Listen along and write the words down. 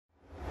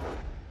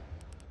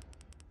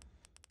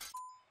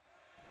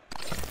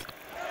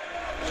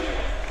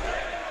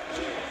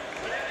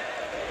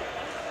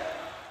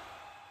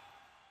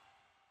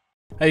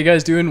How you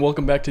guys doing?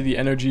 Welcome back to the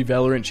NRG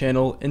Valorant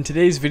channel. In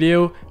today's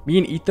video, me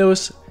and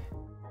Ethos,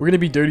 we're gonna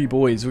be dirty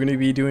boys. We're gonna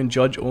be doing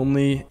judge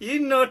only.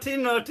 You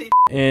naughty.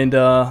 And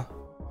I'm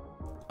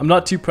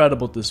not too proud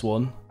about this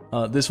one.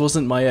 This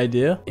wasn't my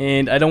idea,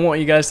 and I don't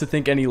want you guys to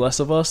think any less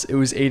of us. It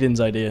was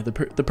Aiden's idea.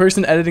 The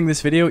person editing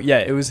this video, yeah,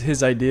 it was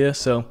his idea.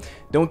 So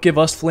don't give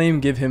us flame,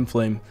 give him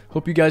flame.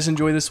 Hope you guys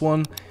enjoy this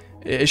one.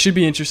 It should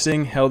be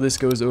interesting how this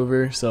goes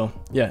over. So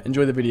yeah,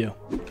 enjoy the video.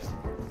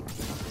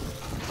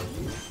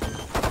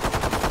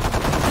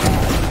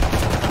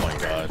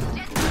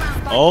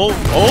 Oh,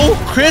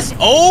 Chris!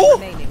 Oh!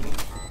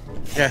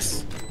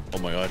 Yes. Oh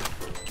my god.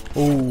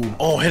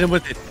 Oh, hit him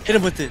with it. Hit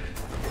him with it.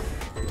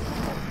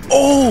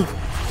 Oh!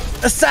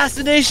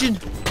 Assassination!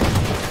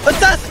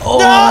 Oh!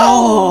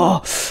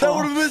 No! That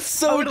would have been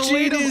so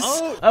genius.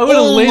 I would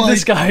have laid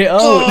this guy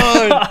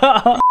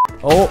out.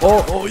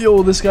 oh,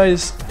 yo, this guy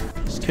is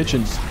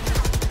kitchen.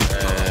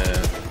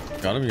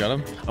 Got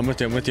him. I'm with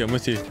you.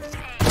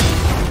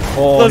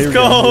 Oh, let's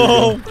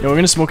go! Yo, we're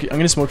gonna smoke you. I'm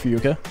gonna smoke for you,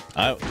 okay?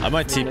 I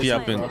might TP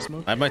up and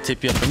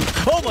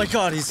oh my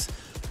god, he's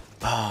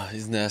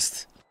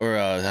nest or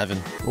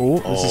heaven. Oh,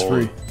 this is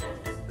free.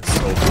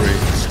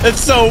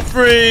 It's so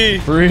free.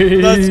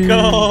 Free. Let's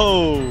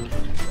go.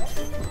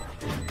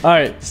 All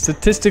right,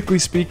 statistically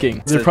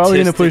speaking, they're probably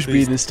gonna push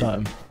B this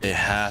time. They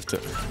have to.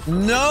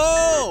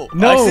 No.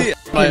 Actually,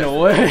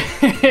 no way.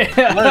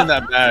 Not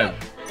that bad.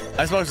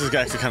 I suppose this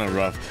guy's actually kind of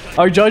rough.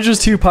 Our judge is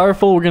too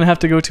powerful. We're gonna have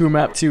to go to a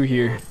map 2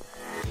 here.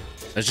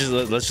 Let's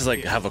just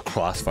like have a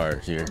crossfire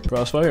here.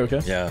 Crossfire, okay?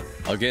 Yeah,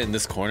 I'll get in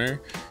this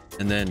corner,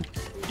 and then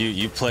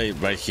you play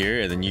right here,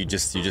 and then you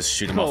just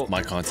shoot him off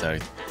my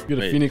contact. You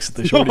got a Phoenix at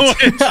the shorty.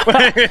 You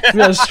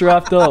got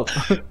strapped up.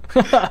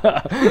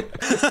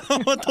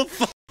 What the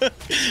fuck?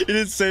 He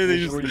didn't say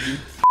anything.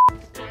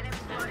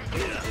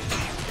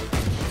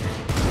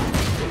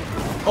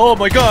 Oh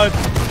my god!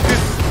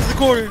 This is the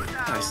corner.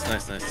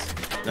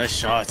 Nice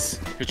shots.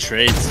 Good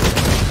trades.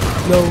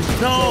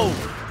 No!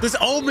 This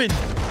Omen!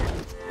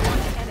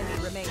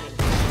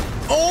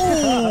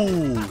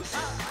 Oh!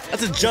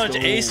 That's a judge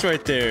ace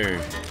right there.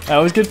 I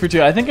was good for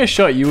 2. I think I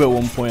shot you at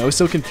one point. I was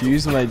so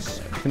confused when I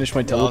finished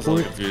my teleport. I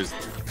was confused.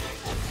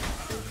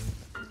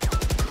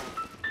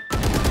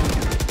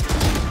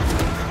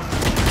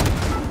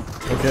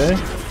 Okay.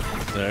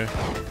 There.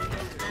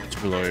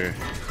 Super lawyer.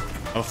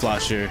 I'm a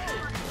flasher.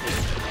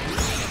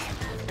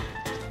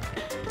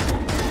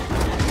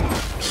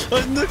 Oh,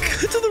 look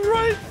to the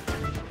right.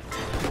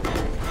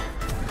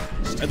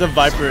 At the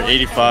Viper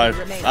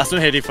 85. Last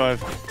one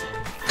 85.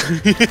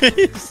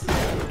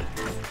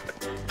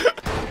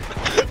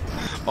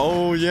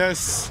 Oh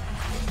yes.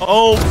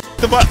 Oh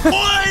the what?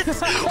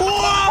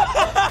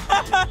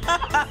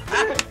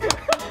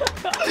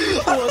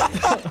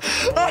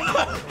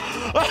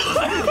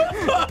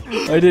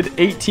 I did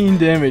 18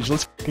 damage.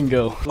 Let's fucking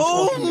go.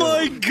 Oh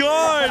my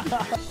god.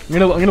 I'm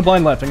gonna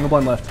blind left.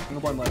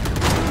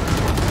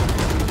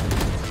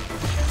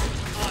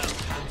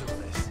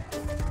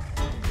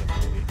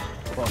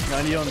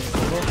 90 on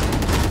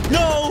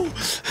No!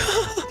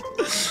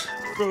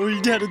 Bro, he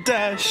had a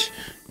dash.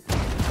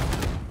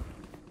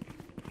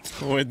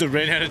 Oh, wait, the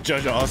rain had a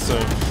judge also.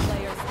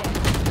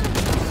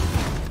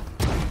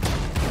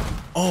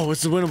 Oh,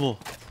 it's winnable.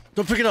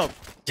 Don't pick it up.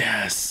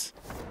 Yes.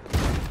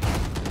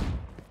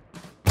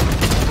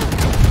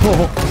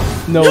 Oh,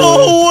 no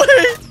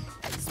way.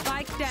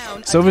 Spike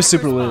down. Sova's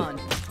super lit.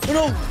 Oh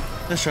no.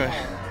 Let's try.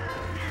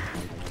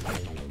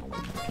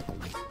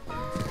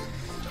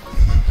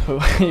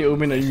 Hey,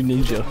 Omen, are you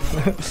ninja?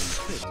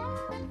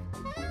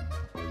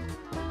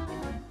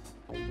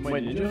 Am I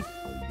ninja?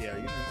 Yeah,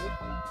 you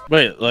ninja.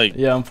 Wait, like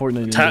Yeah, I'm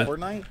Fortnite ninja.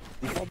 Fortnite?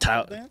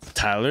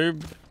 Tyler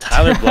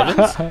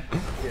Blevins? Yeah,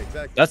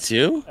 exactly. That's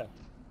you?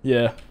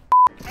 Yeah.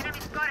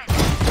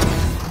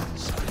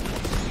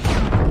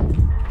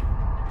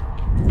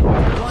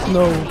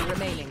 No.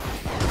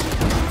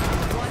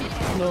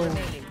 No.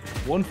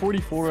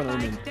 144 on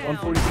Omen.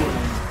 144 on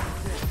Omen.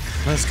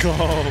 Let's go.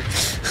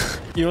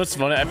 You know what's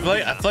funny? I feel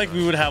like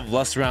we would have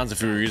less rounds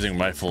if we were using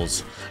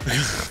rifles.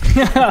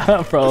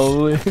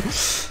 Probably.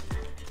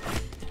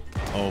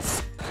 Oh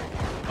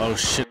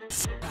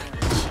shit.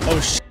 Oh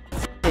shit.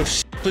 Oh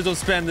shit. Please don't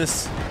spam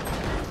this.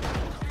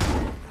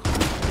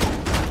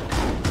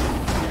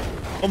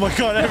 Oh my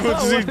god,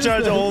 everyone's using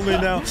charge only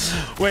now.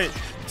 Wait,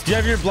 do you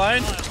have your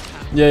blind?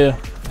 Yeah.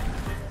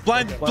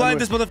 Blind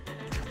this mother.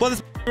 Blind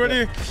this right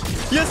here.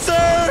 Yes,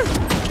 sir!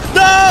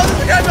 No!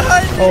 There's a guy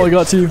behind me! Oh, I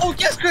got 2. Oh,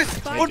 yes, Chris!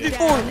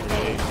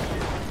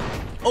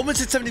 1v4! Omen's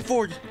hit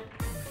 74.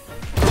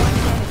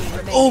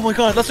 Oh my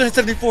god, let's hit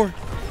 74.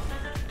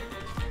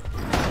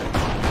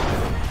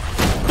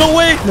 No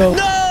way! No!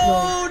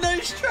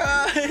 Nice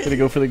try! Gotta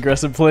go for the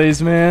aggressive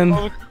plays, man.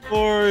 Of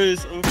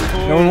course.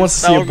 No one wants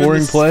to see a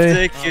boring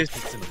play.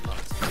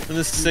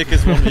 The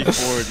sickest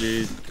 1v4,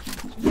 dude.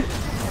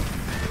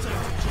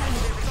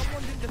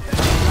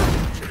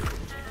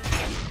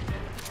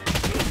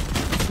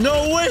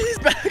 No way, he's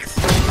back!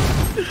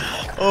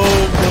 Oh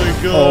my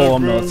god, oh,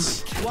 I'm bro.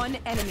 nuts. One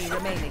enemy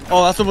remaining.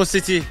 Oh, that's almost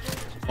CT.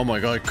 Oh my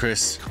god,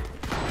 Chris.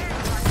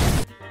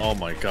 Oh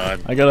my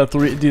god. I got a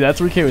 3. Dude, that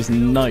 3K was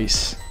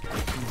nice.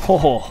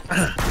 Oh.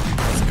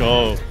 Let's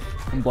go.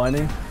 I'm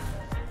blinding.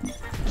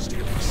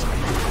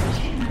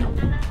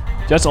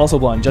 Jet's also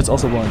blind. Jet's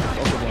also blind.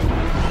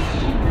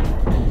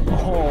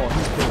 Oh,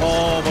 he's pissed.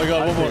 Oh my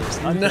god, I'm one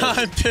pissed. more.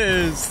 I'm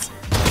pissed.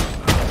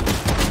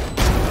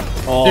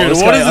 Oh, Dude,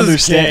 this what guy is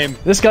this game?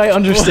 This guy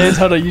understands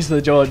how to use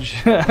the judge.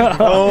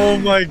 Oh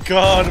my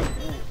god.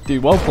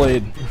 Dude, well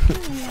played.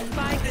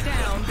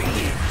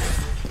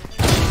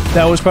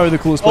 That was probably the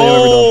coolest play I've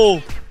ever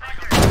done.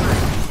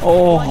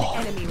 Oh.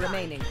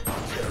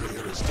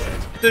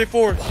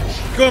 34.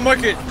 Go and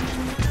mark it.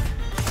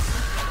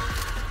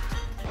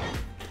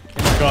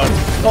 Oh my god.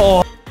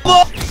 Oh.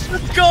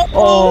 Let's go.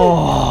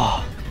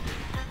 Oh.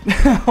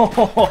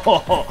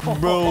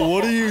 Bro,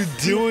 what are you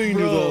doing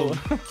to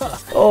them?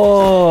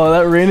 Oh,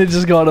 that Reyna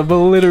just got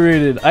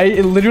obliterated. I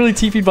literally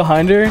TP'd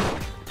behind her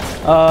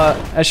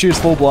as she was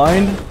full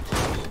blind.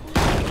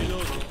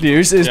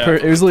 Dude,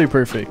 it was literally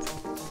perfect.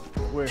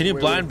 Can you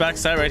blind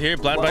backside right here?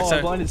 Blind backside.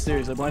 I blinded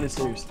stairs. I blinded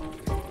stairs.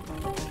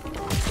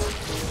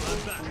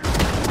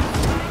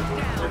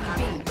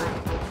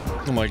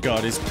 Oh my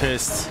god, he's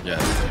pissed.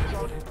 Yes.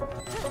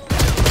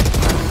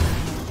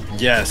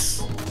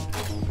 Yes.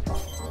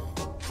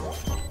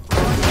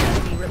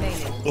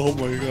 Oh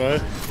my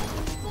god.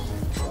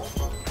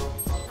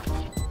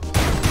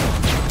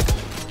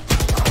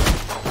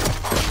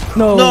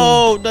 No.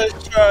 No, nice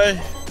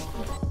try.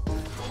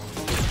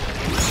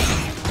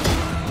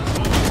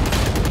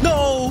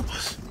 No.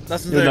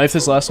 That's You knife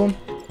this last one?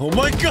 Oh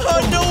my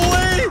god, no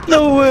way.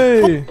 No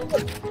way.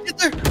 Get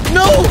there.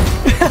 No.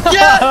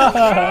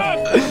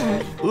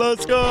 Yeah.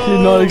 Let's go. You're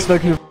not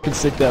expecting to f***ing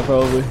stick that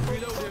probably.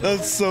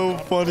 That's so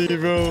funny,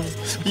 bro.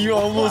 You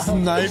almost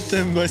knifed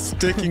him by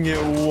sticking it.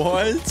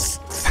 What?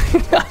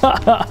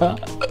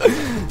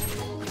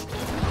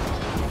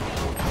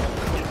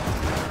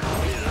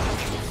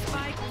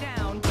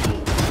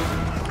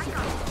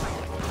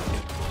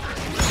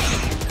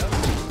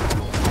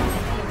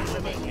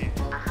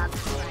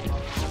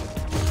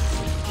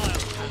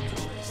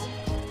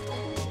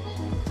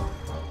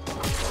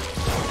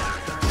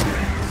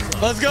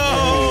 Let's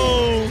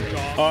go!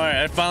 Alright,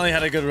 I finally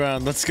had a good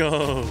round. Let's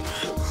go.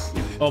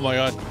 Oh my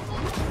god.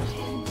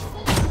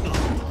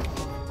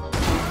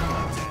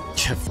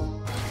 Get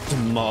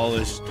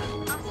demolished.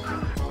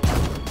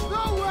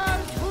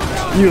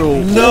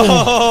 You.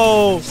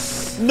 No!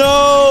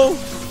 No!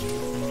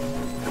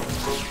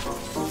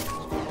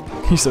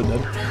 He's so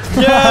dead.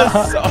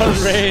 Yes!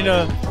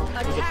 Arena!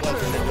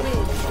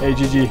 Hey,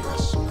 GG.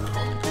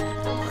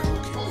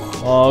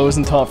 Oh, it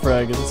wasn't top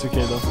frag. It's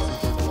okay though.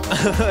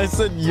 I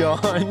said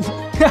yawn.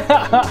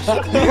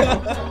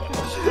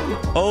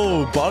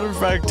 Oh, bottom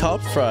frag,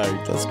 top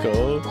frag. Let's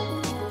go.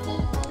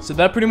 So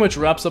that pretty much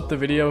wraps up the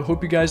video.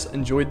 Hope you guys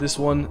enjoyed this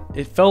one.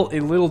 It felt a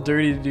little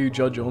dirty to do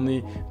judge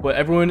only, but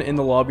everyone in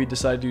the lobby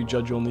decided to do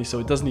judge only, so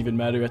it doesn't even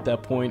matter at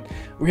that point.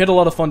 We had a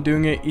lot of fun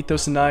doing it.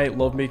 Ethos and I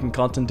love making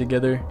content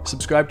together.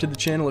 Subscribe to the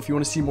channel if you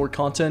want to see more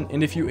content,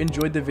 and if you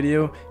enjoyed the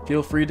video,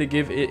 feel free to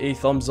give it a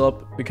thumbs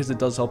up because it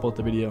does help out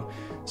the video.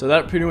 So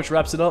that pretty much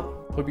wraps it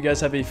up. Hope you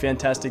guys have a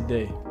fantastic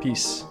day.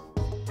 Peace.